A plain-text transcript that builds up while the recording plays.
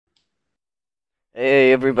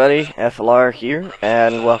Hey everybody, FLR here,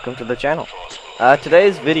 and welcome to the channel.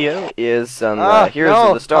 Today's video is some Heroes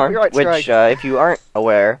of the Storm, which, if you aren't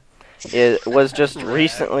aware, it was just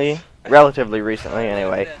recently, relatively recently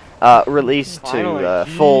anyway, released to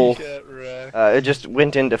full, it just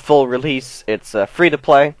went into full release. It's free to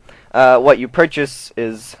play. What you purchase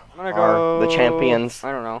is the champions,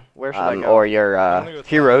 I don't know. Where should I go? or your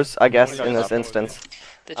heroes, I guess, in this instance.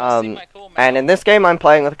 And in this game, I'm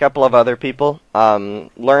playing with a couple of other people,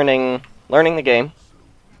 learning the game.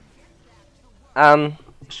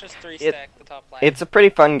 It's a pretty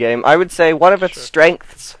fun game. I would say one of its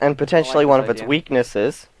strengths and potentially one of its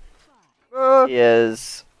weaknesses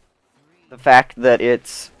is the fact that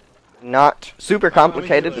it's not super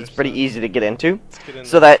complicated. It's pretty easy to get into.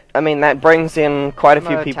 So that, I mean, that brings in quite a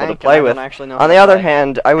few people to play with. On the other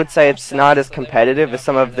hand, I would say it's not as competitive as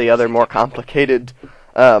some of the other more complicated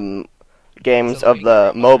games of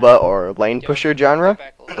the MOBA or lane pusher genre.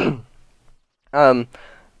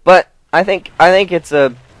 But I think it's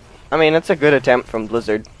a good attempt from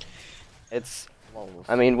Blizzard.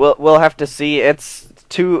 I mean, we'll have to see. It's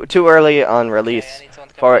too early on release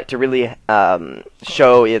for it to really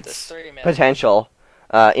show its potential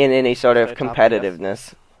in any sort of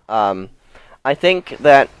competitiveness. I think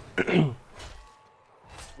that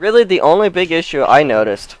really the only big issue I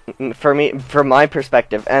noticed, from my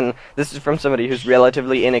perspective, and this is from somebody who's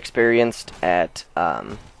relatively inexperienced at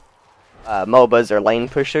MOBAs or lane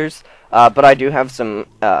pushers, but I do have some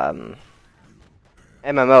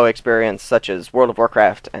MMO experience, such as World of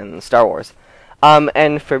Warcraft and Star Wars.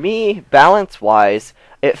 And for me, balance-wise,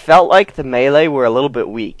 it felt like the melee were a little bit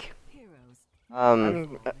weak.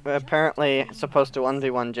 I'm apparently supposed to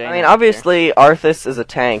 1v1 Jane. I mean, obviously, Arthas is a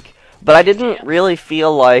tank, but I didn't really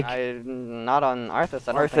feel like... Not on Arthas,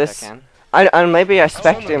 I don't think I can. Maybe I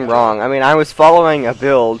spec'd him wrong. I mean, I was following a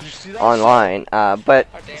build online, but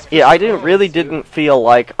yeah, I didn't feel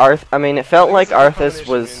like I mean, it felt like Arthas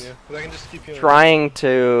was trying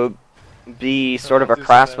to be sort of a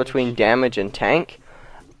cross between damage and tank,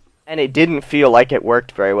 and it didn't feel like it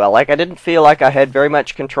worked very well. Like, I didn't feel like I had very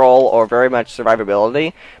much control or very much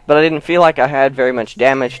survivability, but I didn't feel like I had very much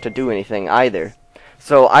damage to do anything either.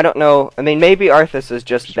 So, I don't know. I mean, maybe Arthas is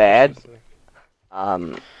just bad.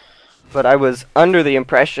 But I was under the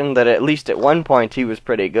impression that at least at one point he was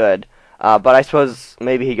pretty good. But I suppose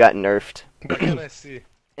maybe he got nerfed.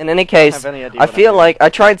 In any case, I feel like I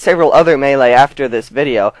tried several other melee after this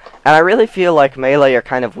video, and I really feel like melee are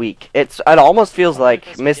kind of weak. It almost feels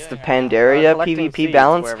like Mists of Pandaria PvP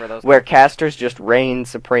balance, where casters just reign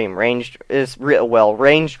supreme. Ranged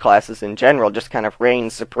classes in general just kind of reign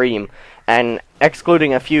supreme, and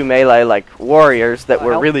excluding a few melee like warriors that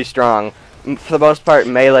were really strong, for the most part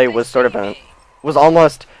melee was sort of was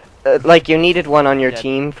almost like you needed one on your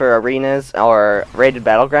team for arenas or rated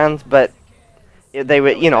battlegrounds, but they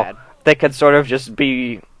would, they could sort of just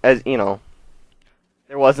be, as there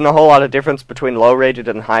wasn't a whole lot of difference between low rated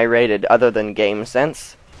and high rated other than game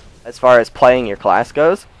sense as far as playing your class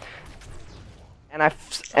goes. And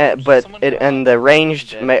the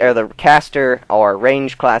ranged or the caster or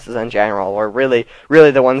ranged classes in general were really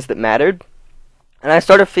the ones that mattered. And I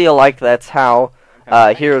sort of feel like that's how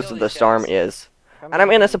Heroes of the Storm is. And I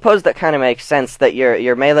mean, I suppose that kind of makes sense that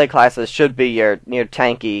your melee classes should be your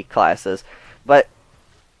tanky classes. But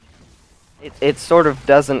it sort of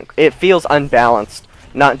doesn't. It feels unbalanced.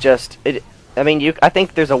 Not just it. I mean, I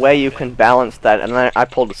think there's a way you can balance that. And I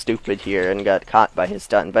pulled a stupid here and got caught by his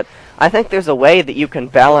stun. But I think there's a way that you can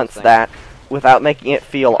balance that without making it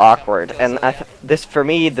feel awkward. And for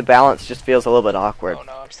me, the balance just feels a little bit awkward.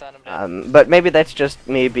 But maybe that's just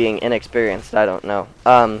me being inexperienced. I don't know.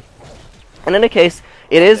 In any case,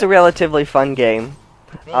 it is a relatively fun game.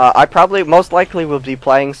 I most likely will be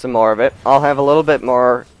playing some more of it. I'll have a little bit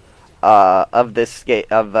more of this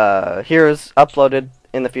Heroes uploaded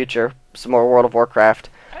in the future. Some more World of Warcraft.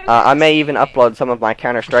 I may even upload some of my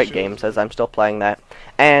Counter-Strike games, as I'm still playing that.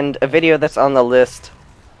 And a video that's on the list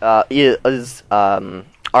is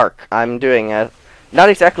Ark. I'm doing not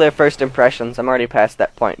exactly a first impressions. I'm already past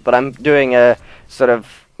that point, but I'm doing a sort of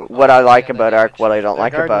what I like about Ark, what I don't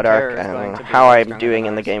like about Ark, and how I'm doing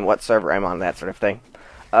in the game, what server I'm on, that sort of thing.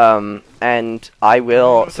 And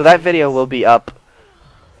so that video will be up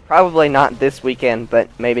probably not this weekend, but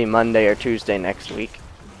maybe Monday or Tuesday next week.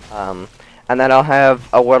 And then I'll have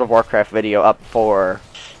a World of Warcraft video up for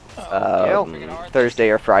Thursday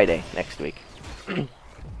or Friday next week.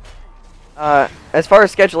 As far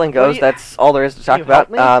as scheduling goes, that's all there is to talk about.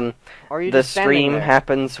 The stream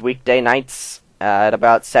happens weekday nights at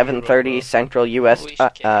about 7:30 Central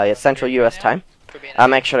US time.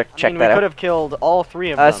 Make sure to check that out. We could have killed all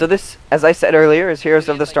 3 of them. So this, as I said earlier, is Heroes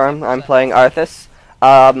of the Storm. I'm playing Arthas.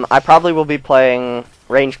 I probably will be playing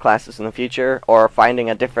range classes in the future, or finding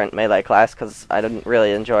a different melee class, because I didn't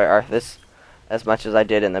really enjoy Arthas as much as I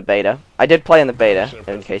did in the beta. I did play in the beta,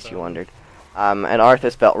 in case you wondered. And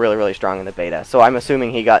Arthas felt really, really strong in the beta, so I'm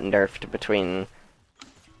assuming he got nerfed between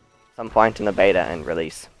some point in the beta and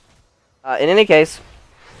release. In any case,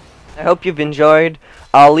 I hope you've enjoyed.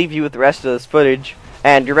 I'll leave you with the rest of this footage,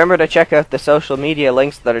 and remember to check out the social media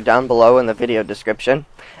links that are down below in the video description,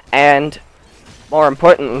 and more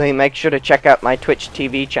importantly, make sure to check out my Twitch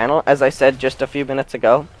TV channel. As I said just a few minutes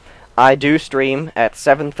ago, I do stream at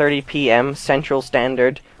 7:30 p.m. Central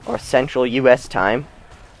Standard, or Central US time.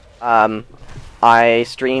 I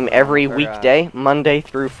stream every weekday, Monday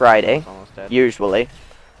through Friday, usually.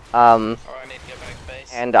 And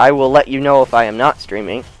I will let you know if I am not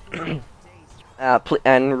streaming.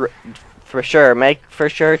 For sure, make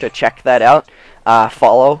sure to check that out.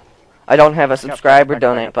 Follow. I don't have a subscribe or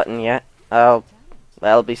donate button yet.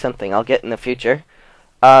 That'll be something I'll get in the future.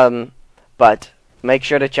 But make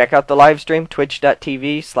sure to check out the live stream,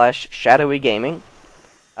 twitch.tv/shadowygaming.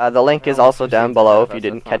 The link is also down below if you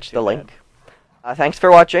didn't catch the link. Thanks for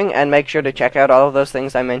watching, and make sure to check out all of those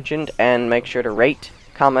things I mentioned, and make sure to rate,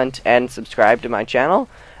 comment, and subscribe to my channel.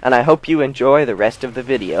 And I hope you enjoy the rest of the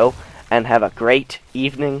video, and have a great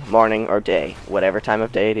evening, morning, or day, whatever time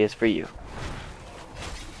of day it is for you.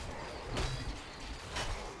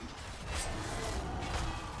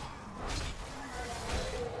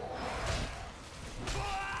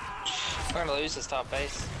 We're gonna lose this top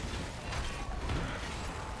base.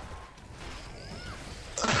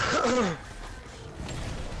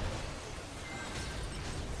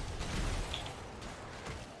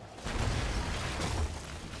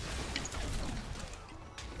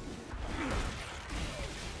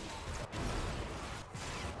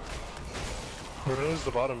 We're gonna lose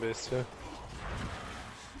the bottom base too.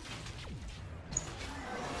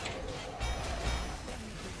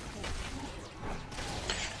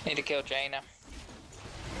 Need to kill Jaina.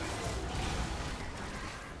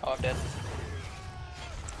 Oh, I'm dead.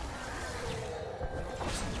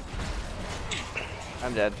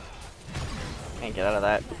 I'm dead. Can't get out of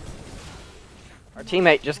that. Our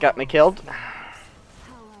teammate just got me killed.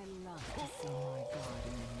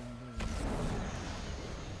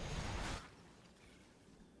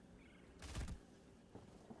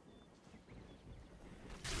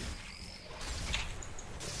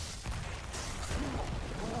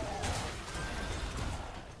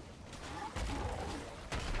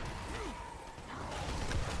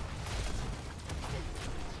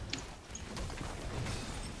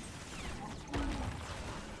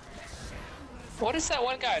 What is that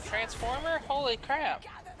one guy? A Transformer? Holy crap.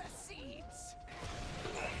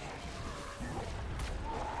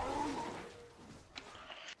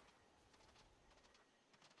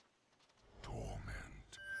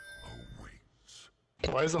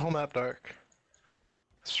 Why is the whole map dark?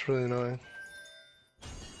 It's really annoying.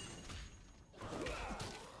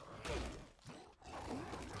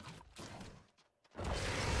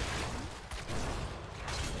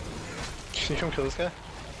 Can you come kill this guy?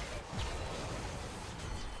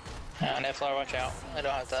 Neflar, watch out. I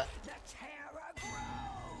don't have to.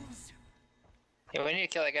 Yeah, we need to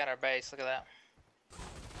kill that guy in our base. Look at that.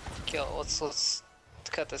 Let's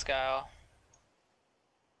cut this guy off.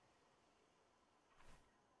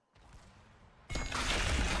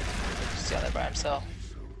 He's down there by himself.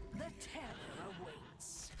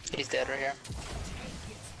 He's dead right here.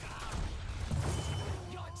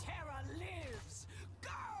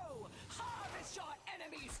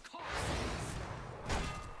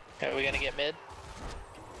 Okay, are we gonna get mid?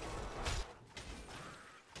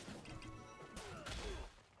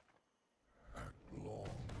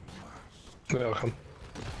 Yeah, I'll come.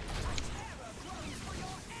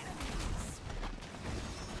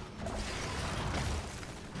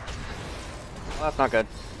 Well, that's not good.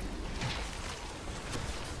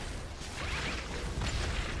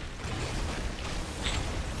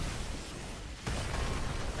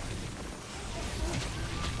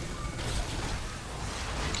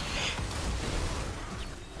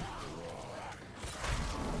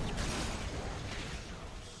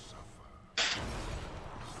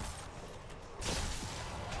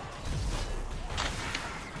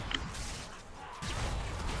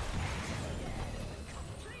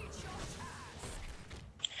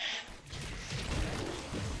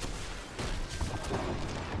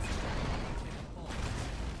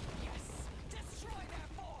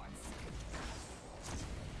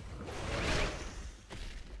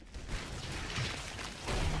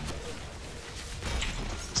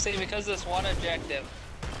 See, because this one objective,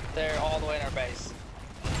 they're all the way in our base.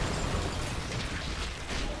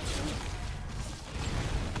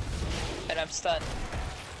 And I'm stunned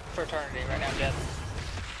for eternity right now, Jed.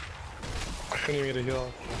 I couldn't even get a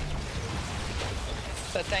heal.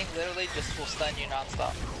 That tank literally just will stun you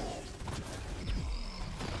non-stop.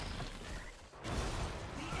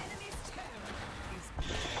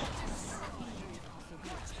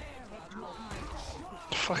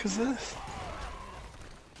 The fuck is this?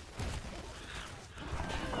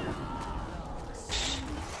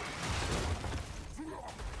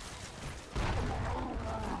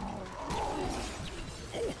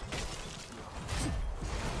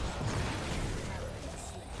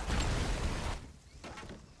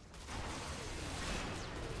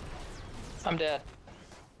 I'm dead.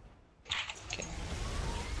 Okay.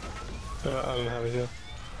 I don't have a heal.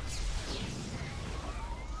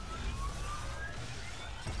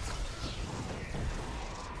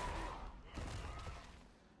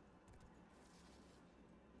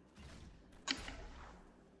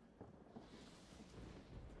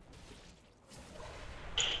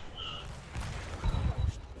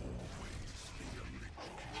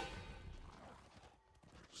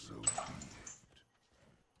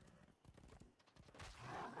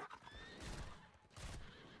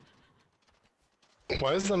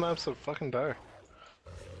 Why is the map so fucking dark?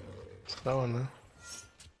 What's going on, man?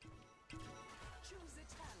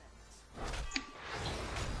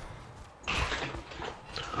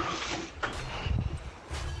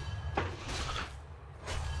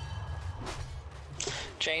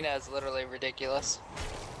 Jaina is literally ridiculous.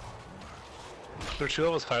 They're 2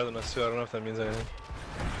 levels higher than us too, I don't know if that means anything.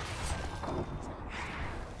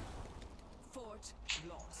 Fort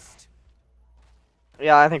lost.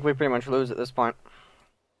 Yeah, I think we pretty much lose at this point.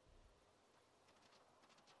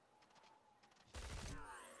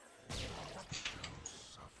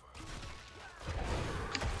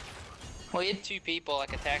 We had 2 people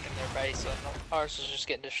like attacking their base, and ours was just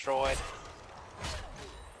getting destroyed.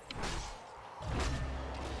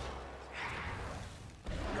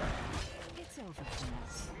 It's over for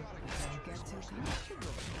us. Don't get too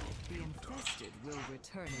comfortable. The infested will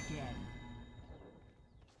return again.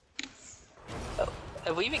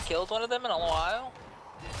 Have we even killed one of them in a while?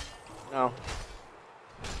 No.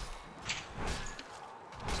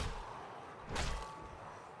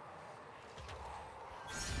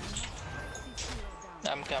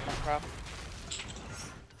 I'm coming, bro.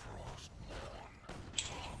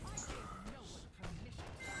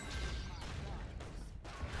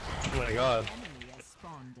 Oh my god. Enemy has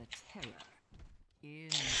spawned a terror.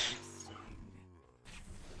 Interesting.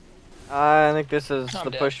 I think this is I'm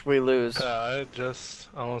the dead. push we lose. Yeah, I just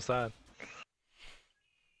almost died.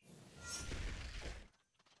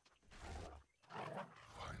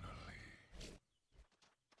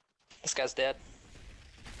 This guy's dead.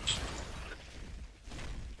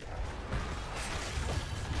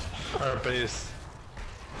 Our base.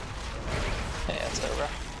 Yeah, it's over.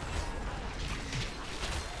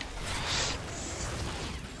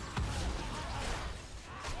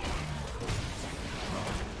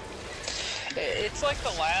 It's like the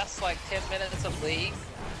last 10 minutes of League.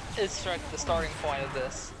 It's like the starting point of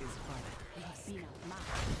this.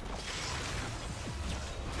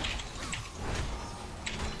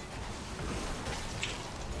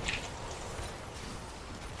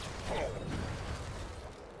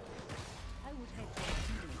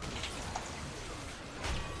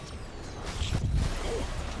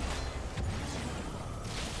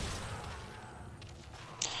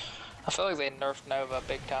 I feel like they nerfed Nova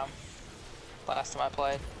big time. Last time I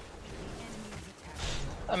played.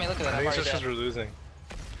 I mean, look at that. I I'm think it's already just because dead. we're losing.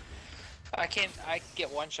 I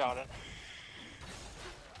get one-shotted.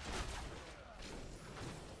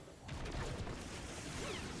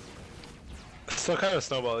 It's still kind of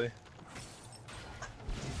snowbally.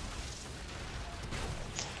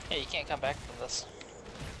 Yeah, you can't come back from this.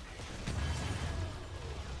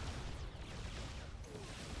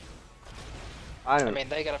 I I don't. mean,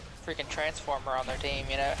 they got a freaking transformer on their team,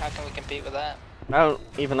 you know? How can we compete with that? I don't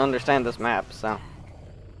even understand this map. So.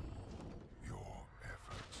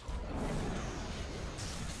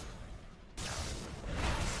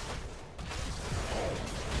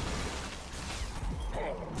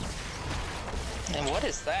 And what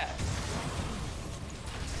is that?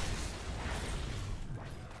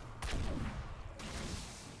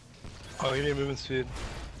 Oh, you need movement speed.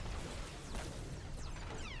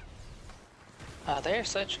 They're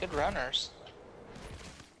such good runners.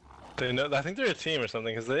 They know. I think they're a team or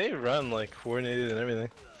something because they run like coordinated and everything.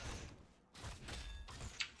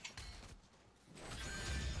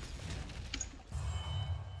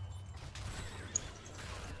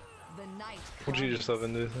 What'd you just up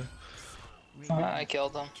into? I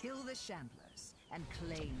killed them. Kill the shamblers and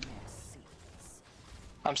claim their seats.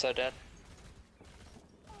 I'm so dead.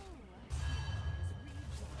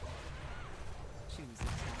 Choose a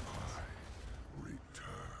talent.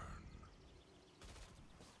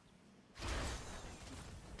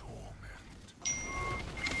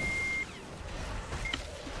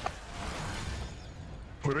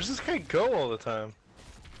 Where does this guy go all the time?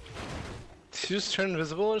 Did he just turn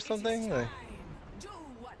invisible or something? Like... Do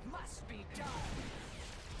what must be done.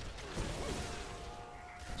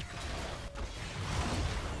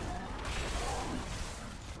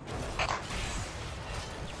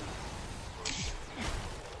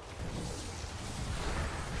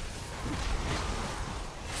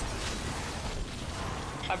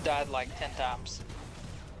 I've died like 10 times.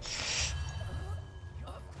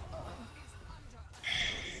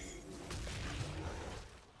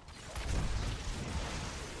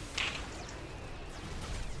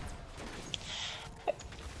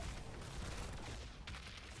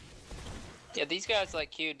 Yeah, these guys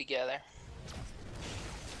like queued together.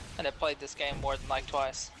 And have played this game more than like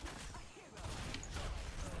twice.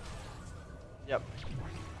 Yep.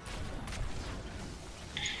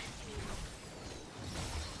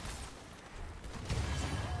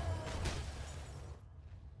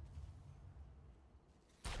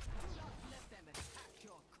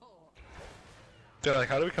 Dude, like,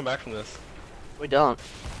 how do we come back from this? We don't.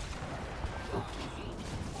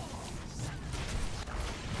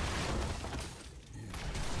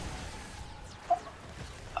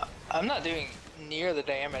 I'm not doing near the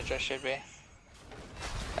damage I should be.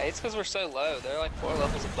 Hey, it's because we're so low. They're like 4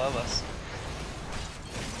 levels above us.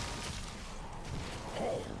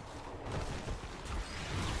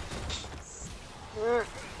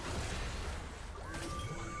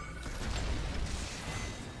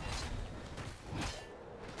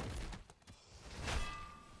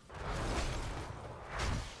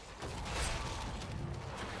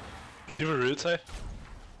 Do you have a root side?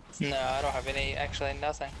 No, I don't have any, actually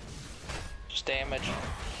nothing. Just damage.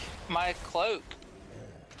 My cloak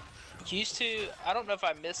used to, I don't know if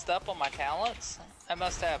I missed up on my talents. I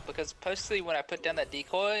must have, because supposedly when I put down that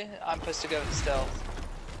decoy, I'm supposed to go to stealth.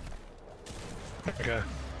 Okay.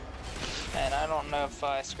 And I don't know if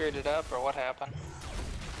I screwed it up or what happened.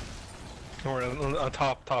 We're on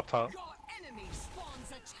top. Your enemy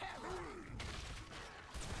spawns a terror.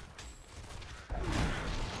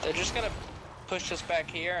 They're just gonna push us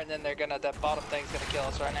back here, and then they're gonna, that bottom thing's gonna kill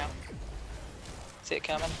us right now. See it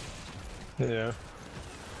coming? Yeah.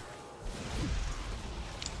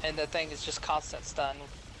 And the thing is just constant stun.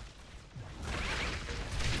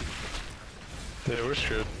 Yeah, we're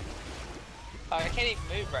screwed. Oh, I can't even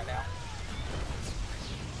move right now.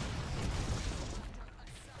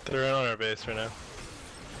 They're in on our base right now.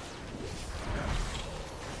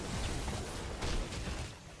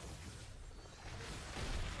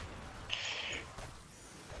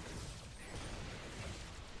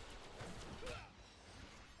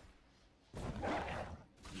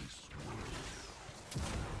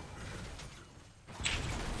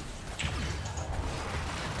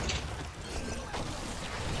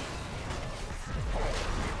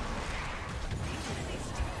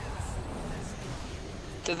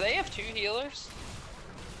 Do they have 2 healers?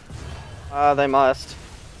 They must.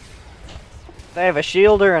 They have a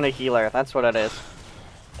shielder and a healer. That's what it is.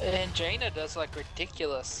 And Jaina does like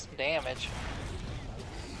ridiculous damage.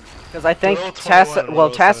 Because I think Roll 21,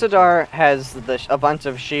 roll 17. Tassadar has a bunch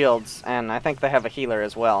of shields, and I think they have a healer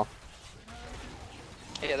as well.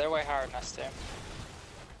 Yeah, they're way higher than us too.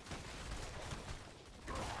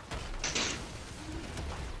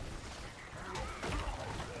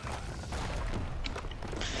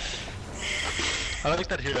 I like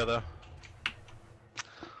that hero though.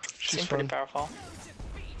 She's Seems pretty fun. powerful.